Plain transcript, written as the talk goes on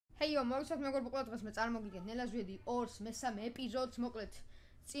ჰეიო, მოგესალმებით მეგობრებო, ყველა დღეს მე წარმოგიდგენთ ნელა Zვიადი 2-ს მესამე ეპიზოდს, მოკლედ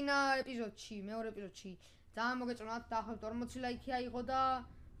წინა ეპიზოდში, მეორე ეპიზოდში ძალიან მოგეწონათ, დაახლოებით 40 ლაიქი აიღო და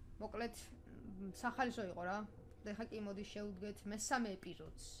მოკლედ სახალისო იყო რა. და ხა კი მოდი შევუდგეთ მესამე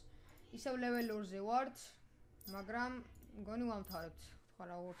ეპიზოდს. ისევ level 2-ზე ვართ, მაგრამ მგონი ვამთავრებთ, თქვა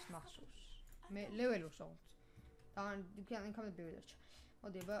რა ვორს მახსოვს. მე level 2-ს ვარ. და იქამდე ბევრი დარჩა.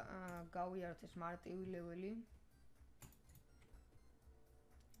 მოდი აბა გავიაროთ ეს მარტივი level-ი.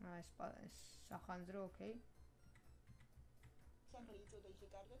 ეს სახანძრო, ოკეი. სამყარო იწოდა ისე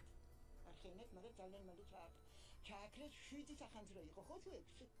კარგად. არხევნეთ, მაგრამ ძალიან მოდი ჩააქრეთ 7 სახანძრო იყო, ხო თუ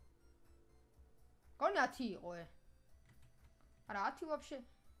 6? გონი 10 იყო ე. არა 10 ვაფშე.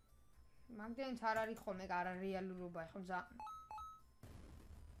 მაგდენიც არ არის ხოლმე, არა რეალურობა, ხო ზა.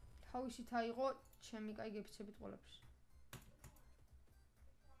 თავისით აიღო, ჩემი კაი გეფიცებით ყველაფერს.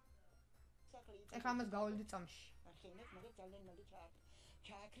 ეხლა ამას გავვლდი წამში. არხევნეთ, მაგრამ ძალიან მოდი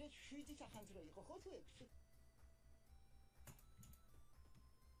ჩააქრეთ 7 სახანძრო იყო, ხო თუ 6?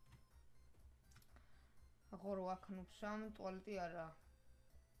 აღორო აქნუცამ, ტუალეტი არა.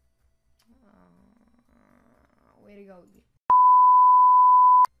 ვერი გავიდი.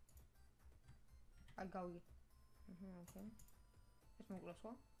 აი გავიდი. ოკეი. ეს მოკლა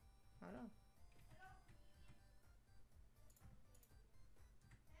სხვა? არა.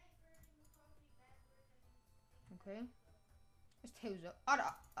 ოკეი. ეს თევზა. არა,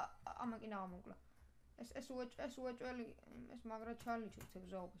 ამაკინა გამოკლა. ეს უეჭველი, ეს მაგრა ჩალიჩო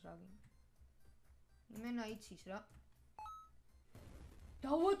თევზაობას აგინ. იმენა იცის რა.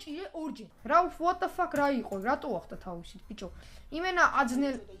 დავაჭირე ორჯერ. რა what the fuck რა იყო? რატო ახდა თავისით ბიჭო? იმენა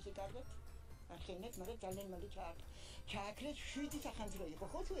აძნელ ისე კარგად. არხევნეთ, მაგრამ ძალიან მოდი ჩააქრეთ 7 სახანძრო იყო,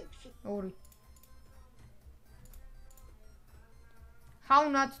 ხო თუ 6? 2. How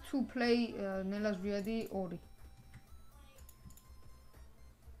not to play Nela Zviaди 2.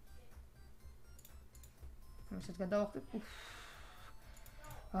 ასეთ გადავახტებ.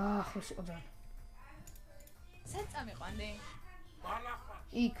 ხოს იყო ძალიან. სად წამიყვანდი?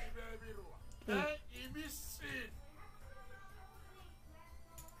 იქ. იმისი.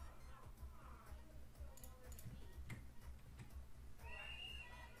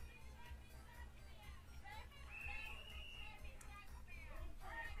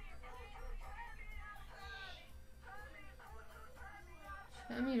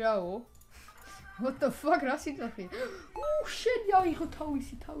 ჩემი რაო? What the fuck რა სიტყვი? შენ დაიღო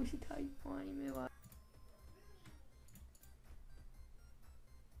თავისით აი. ვაიმე ვა.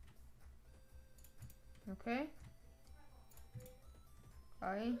 Okay.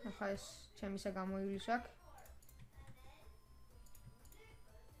 აი, ახლა ეს ჩემისა გამოივლის აქ.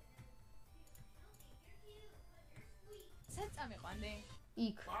 სად წამიყვანდი?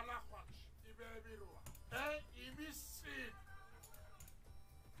 იქ. ბალახვაში, ტიბები როა. იმისი.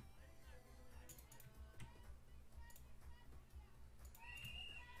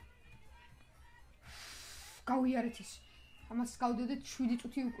 გავიარეთ ის. ამას გავდოდეთ 7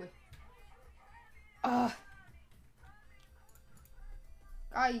 წუთი უკვე.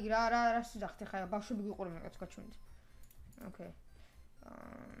 აი რა სიძახთ ხა ბავშვები გიყურებენ რაღაც გაჩვენეთ. ოკეი.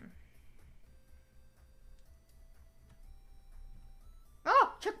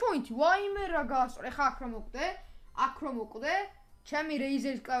 ჩეკპოინტი, ვაიმე რა გაასწორე. ხა აქ რომ მოკვდე, ჩემი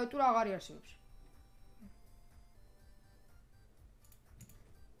რეიზერის კლავიატურა აღარ იარსებობს.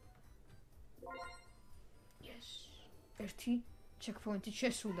 Yes. ერთი ჩეკპოინტი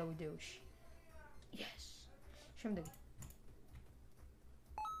შესრულდა ვიდეოში. Yes. შემდეგი.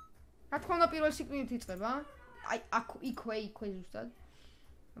 რა თქმა უნდა პირველ სიკვდილით იწყება. აი იქვე ზუსტად.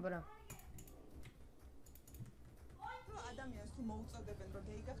 აბა რა. ადამიანს თუ მოუწოდებენ რომ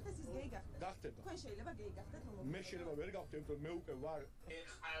გეი გახდეს, ის გეი გახდეს. გახდეთ. თქვენ შეიძლება გეი გახდეთ, რომ მე შეიძლება ვერ გავხდე, იმიტომ მე უკვე ვარ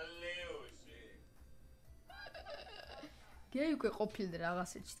ეხალეოში. გეი უკვე ყოფილდა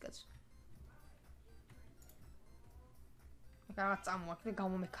რაღაცეჩით კაცო. რაღაც წამოაქვს და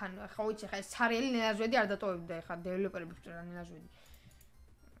გამომექანა. ხო ვიცი, ხა ეს ცარიელი Nela Zvიადი არ დატოვებდა, ხა დეველოპერები ვწერა Nela Zvიადი.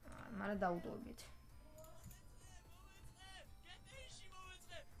 მაგრამ დაუტოვებთ.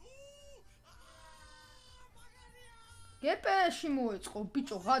 გეპეში მოეწყო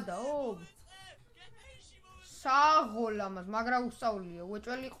ბიჭო გადაო. საღოლ ამას, მაგრა უსწავლია.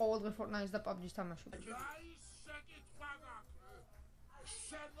 უეჭველი ყოველდღე Fortnite-ს და PUBG-ს თამაშობ.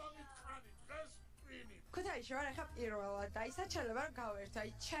 ქუთაისში ვარ ახლა პირველად და ისაც შეიძლება რომ გავერთო. აი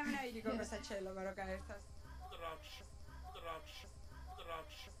ჩემნაირი გოგოსაც შეიძლება რომ გაერთოს.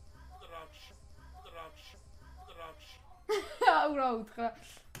 აუ რა უთხრა.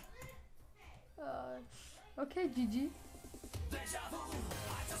 Okay, GG.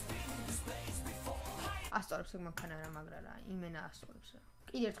 ასწორებს მანქანა რა მაგრა რა იმენა ასწორებს რა.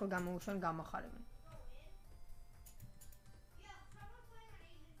 კიდე ერთხელ გამოუშვენ, გამახარებენ.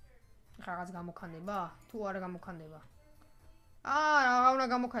 რაღაც გამოქანდება? თუ არა გამოქანდება? რა უნდა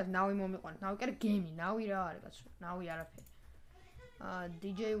გამოქანდეთ? ნავი მომიყვანეთ. ნავი კი არა, გემი, ნავი რა არის კაცო? ნავი არაფერი.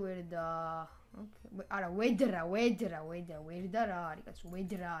 DJ ვერდა. ოკეი. არა, ვედრა რა არის კაცო?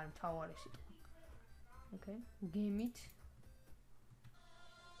 ვედრა არის მთავარი სიტყვა. ოკეი. გემით.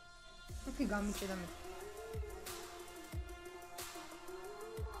 ოკეი, გამიჭედა მე.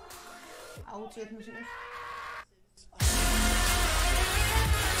 აუწიეთ მუსიკას.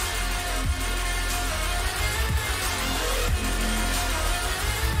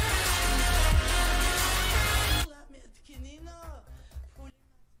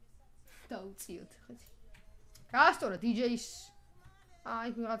 დაუწიოთ ხეთი. გაასწორა DJ-ს.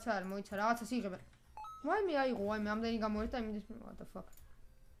 იქ ვიღაცა არ მოიცა, რაღაცას იღებენ. ვაიმე აიღო, ვაიმე ამდენი გამოერთა იმის what the fuck.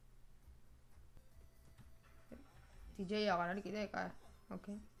 DJ აღარ არის კიდე ეკა.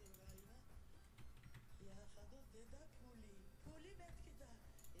 ოკეი.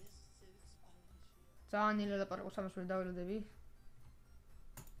 ძალიან ელაპარაკო სამას ვერ დაველოდები.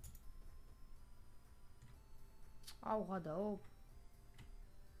 აუ ღადაო.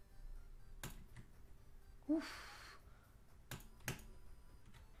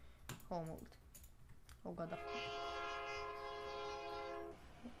 ხომოთ. გადა.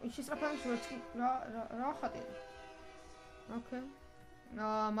 ის სწრაფად რა ხატია? ოკეი.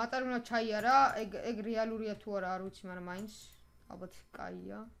 მატარუნა ჩაიარა, ეგ რეალურია თუ არა არ ვიცი, მაგრამ მაინც ალბათ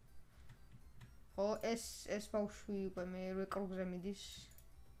კაია. ხო, ეს ბავშვი უკვე მე კრუგზე მიდის.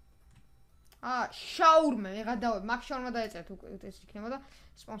 შაურმე, ვეღადავებ, მაგ შაურმა დაეწერეთ უკვე ეს იქნებოდა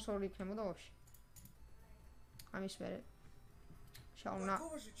სპონსორი იქნებოდა ვაფშე. ამის მერე შაურმა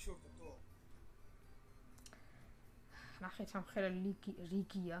ნახეთ ამ ხერა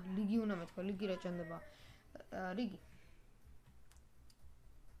რიგია, რიგი უნდა მეთქვა, რიგი რა ჭანდება. რიგი.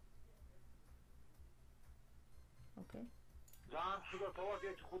 ოკეი. ძალიან შუა თავად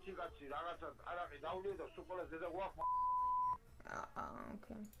 5 კაცი რაღაცა არაყი დავლია და სუპოლეს დედა გვაქვს.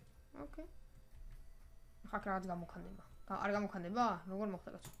 ოკეი. ოკეი. ხა რაღაც გამოქანდება. არ გამოქანდება? როგორ მოხდა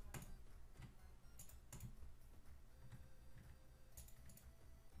კაცო?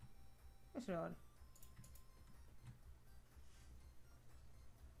 ეს რა არის?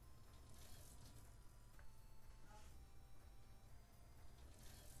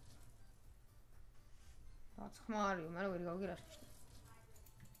 ხმარიო, მაგრამ ვერ გავიგრაშე.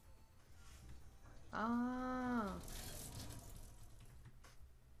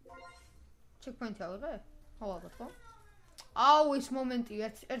 ჩეკპოინტი ავიღე? ხო, ალბათ ხო? აუ, ეს მომენტი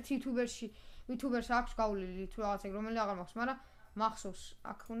ერთ YouTuber-ს აქვს გავლილი თუ რაღაც ეგ რომელი აღარ მაქვს, მაგრამ მახსოვს,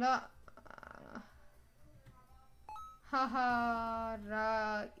 აქ უნდა რა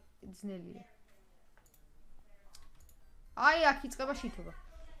ძნელია. აი, აქ იწყება შითობა.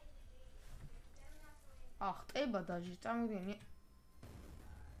 ხტება დაჟი, წარმოგიდგენი.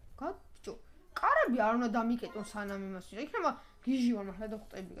 ბიჭო, კარები არ უნდა დამიკეტონ სანამ იმას. იქნება გიჟი ვარ მართლა და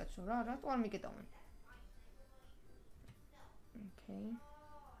ხტები კაცო რა, რატო არ მიკეტავენ? ოკეი.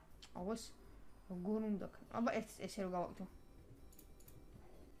 აუეს როგორ უნდა? აბა ესე რო გავაკეთო.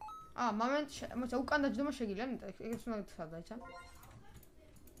 მომენტ, მოიცა უკან დაჯდომა შეგიძლია, ეგეც უნდა გცადა, იცი?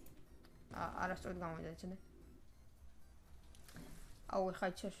 არასწორად გამოვიდა, იცი? აუ, ეხა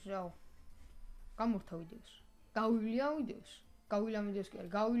იცი რაო. გამორთა ვიდეოს. გავივლია ვიდეოს. გავივლია ვიდეოს კი არა,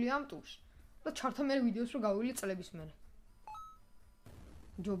 გავივლია ამ ტურს. და ჩართა მე ვიდეოს რო გავივლია წლების მერე.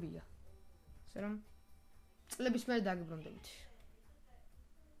 ჯობია. ესე რომ წლების მერე დაგიბრუნდებით.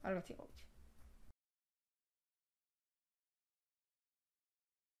 კარგად იყავით.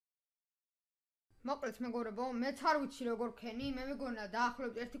 მოკლედ მეგობრებო, მეც არ ვიცი როგორ ქენი, მე მეგონა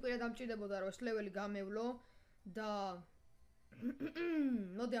დაახლოებით ერთი კვირა დამჭირდებოდა რომ ეს ლეველი გამევლო და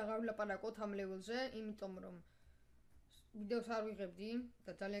მოდი აღარ ვილაპარაკოთ ამ ლეველზე, იმიტომ რომ ვიდეოს არ ვიღებდი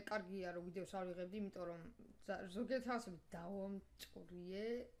და ძალიან კარგია რომ ვიდეოს არ ვიღებდი, იმიტომ რომ ზოგიერთ რაღაცები დავამჭურიე.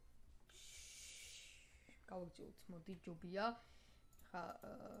 გავიგზავნოთ, მოდი ჯობია. ხა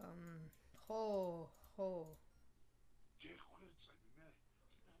ხო.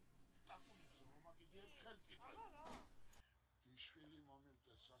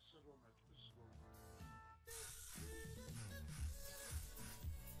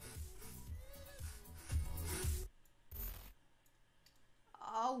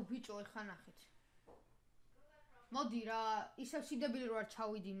 აუ ბიჭო, ეხა ნახეთ. მოდი რა, ისევ სიდებილი რო არ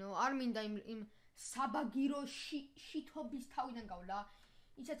ჩავიდინო, არ მინდა იმ საბაგირო შითობის თავიდან გავლა.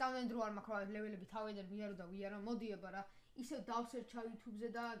 ისე წავდნენ დრო არ მაქვს რა ლეველები თავიდან ვიარო, მოდი აბა რა, ისევ დავსერჩა YouTube-ზე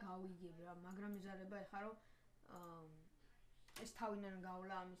და გავიგებ რა, მაგრამ ეზარება ეხა რომ ეს თავიდან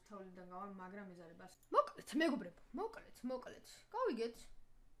გავლა, ამის თავიდან გავლა, მაგრამ ეზარება. მოკლედ, მეგობრებო, მოკლედ. გავიგეთ,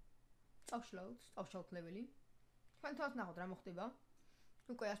 წავშალოთ ლეველი. თქვენ თავს ნახოთ რა მოხდება.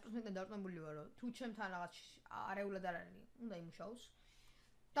 უკვე 100%-ად დარწმუნებული ვარ, რომ თუ ჩემთან რაღაც არეულად არ არის, უნდა იმუშაოს.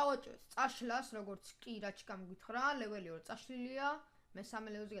 დავაჭერთ წაშლას, როგორც კი რაჩკამ გითხრა, ლეველი 2 წაშლილია, მესამე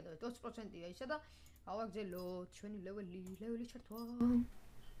ლეველზე გადავედი 20%-ია ისა და გავაგზავნოთ ჩვენი ლეველი ჩართვა.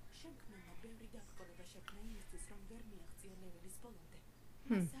 შემქმნელმა ბევრი დაგროვება შექმნა იმისთვის, რომ ვერ მიაღწია ლეველის ბოლომდე.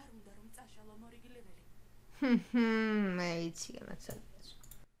 მას არ უნდა რომ წაშალო მორიგი ლეველი. მე იცი განაცადეთ.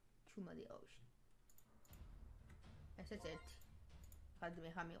 ჩუმადი ავში. ესეც ერთი. ხალხი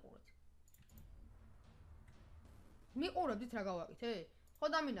მე ხამიყურეთ. მიყურებდით რა გავაკეთე? ხო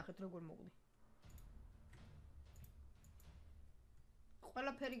დამინახეთ როგორ მოგვდი.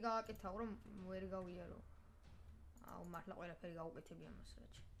 ყველაფერი გააკეთავ რომ ვერ გავიარო. აუ მართლა ყველაფერი გავუკეთები ამას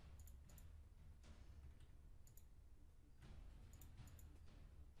რაჭი.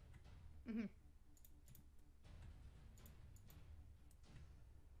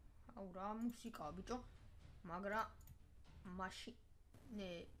 აუ რა მუსიკაა ბიჭო. მაგრამ მაშინ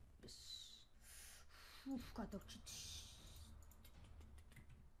გადავჭით.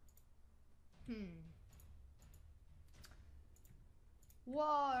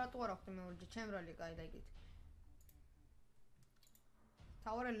 რატო არ ახდე მეორე ჩემრალი კაი დაიკიდეთ.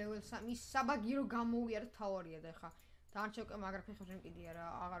 თავარი level 3 ის საბაგირო გამოვიარა თავარია და ხა დანარჩენ უკვე მაგრამ ფეხებში მკიდია რა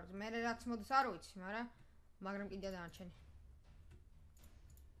აღარ მე რაც მოდის არ ვიცი მაგრამ მკიდია დანარჩენი.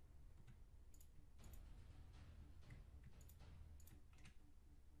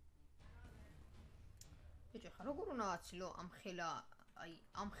 ბიჭო ხა როგორ უნდა აცილო ამ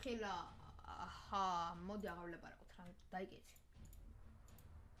ხელა აჰა მოდი აღარ ვლაპარაკოთ რა დაიკიდეთ.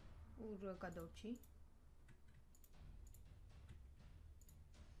 ურა გადავჭი.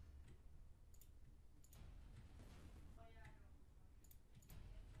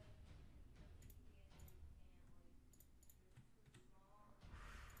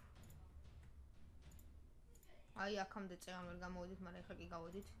 აი აქამდე წეღან ვერ გამოვედით, მაგრამ ეხლა კი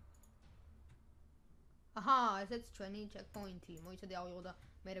გავედით. აჰა, ესეც ჩვენი checkpoint-ი. მოიცადე ავიღო და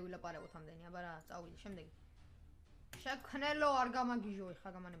მე ვილაპარაკოთ ამდენი, აბა რა, წავიდე შემდეგი. შექმნელო არ გამაგიჟო ეხლა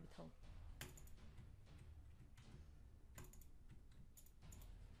გამანებითო.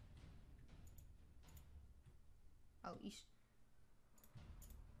 აუ ის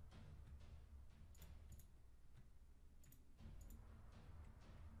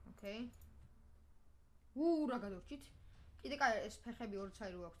ოკეი. რა გადავჭით? კიდე კაი ეს ფეხები ორი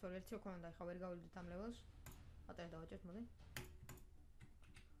ცაი რო აქვს, თორე ერთი ოქონა და ეხლა ვერ გავიდეთ ამ ლეველს. ატერ დავაჭერთ, მოდი.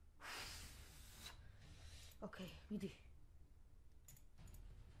 ოკეი, მიდი.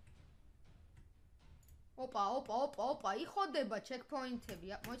 ოპა, იხოდება checkpoint-ები.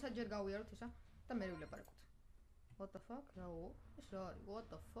 მოიცადე ჯერ გავიაროთ ისა და მე ვილაპარაკოთ. What the fuck? რაო? ეს რა არის? What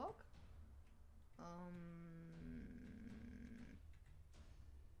the fuck?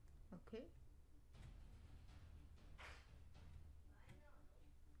 Okay.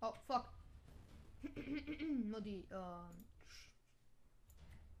 Oh fuck. მოდი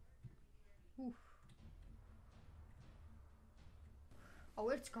აუ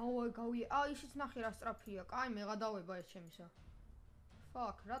ერთს გავი ისიც ნახე რა სტრაფია. კაი მე გადავება ეს ჩემისა.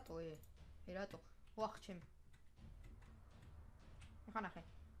 Fuck, რატო რატო? ვახ ჩემი. ეხა ნახე.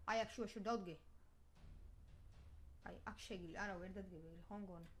 აი აქ შუაში დავდგე. აი აქ შეგილი, არა ვერ დადგები, ხო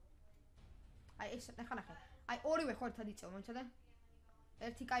მგონი. აი ეს ეხა ნახე. აი ორივე ხო ერთად იწევ, მომიცადე?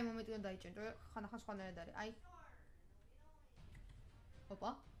 ერთი კაი მომენტი უნდა დაიჭენჭო, ხანახან სხვანაირად არის. აი.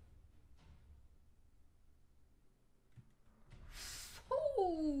 ოპა.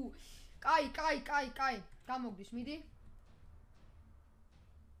 კაი. გამოგდის, მიდი.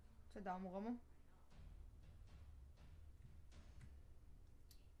 ცა დავმოღამო.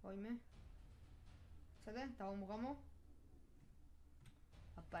 ვაიმე. ცადე, დავმოღამო.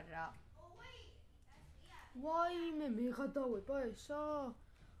 აპარა. ვაიმე, მე გადავება ესა?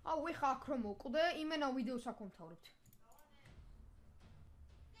 აუ ეხა აქ რომ მოკვდე, იმენა ვიდეოს აქ ვმთავრებთ.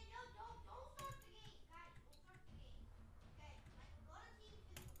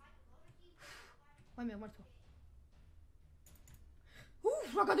 ვაიმე, მართო.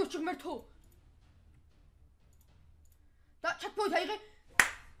 რა გადავჭი მართო? და checkpoint აიღე.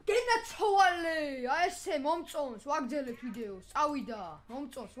 გენაცვალე! აი ესე მომწონს, ვაგრძელებ ვიდეოს. წავიდა,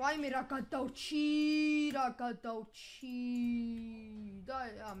 მომწონს. ვაიმე რა გადავჭი. და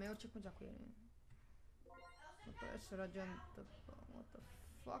მეორე checkpoint აქვია. ეს რა ჯანტა, what the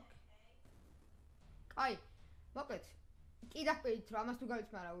fuck? კაი, მოკლედ. კი დაგპირით რა, ამას თუ გავიც,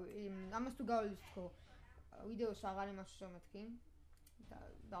 მაგრამ ამას თუ გავალის თქო. ვიდეოს აღარ იმასვე მეთქი. და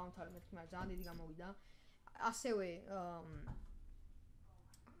დავამთავრე მეთქი, მაგრამ ძალიან დიდი გამოვიდა. ასევე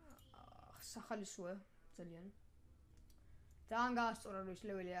სახალისოა ძალიან. ძალიან გაასწორა რომ ის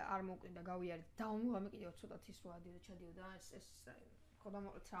ლეველი არ მოვკვდა გავიარეთ დავამოკიდე ცოტათ ის რო ადიოდა ჩადიოდა ეს ხოდა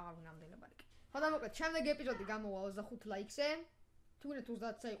მოკლედ აღარ ვნამდვილებ არის. ხოდა მოკლედ შემდეგ ეპიზოდი გამოვა 25 ლაიქზე. თუნდაც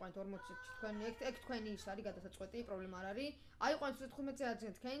 30-ზე იყვანთ 40-ში თქვენი ეგ თქვენი ის არის გადასაწყვეტი, პრობლემა არ არის. აიყვანთ 35-ზე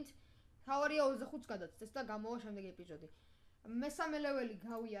აძინეთ თქვენით. თავარია 25-ს გადაცდეთ და გამოვა შემდეგი ეპიზოდი. მესამე ლეველი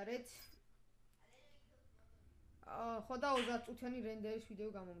გავიარეთ. ხოდა 30 წუთიანი რენდერის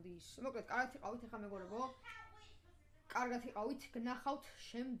ვიდეო გამომდის. მოკლედ, კარგად იყავით ახლა მეგობრებო. კარგად იყავით, გნახავთ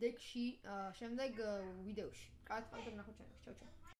შემდეგ ვიდეოში. კარგად იყავით და გნახავთ ჩემს. ჩაუ.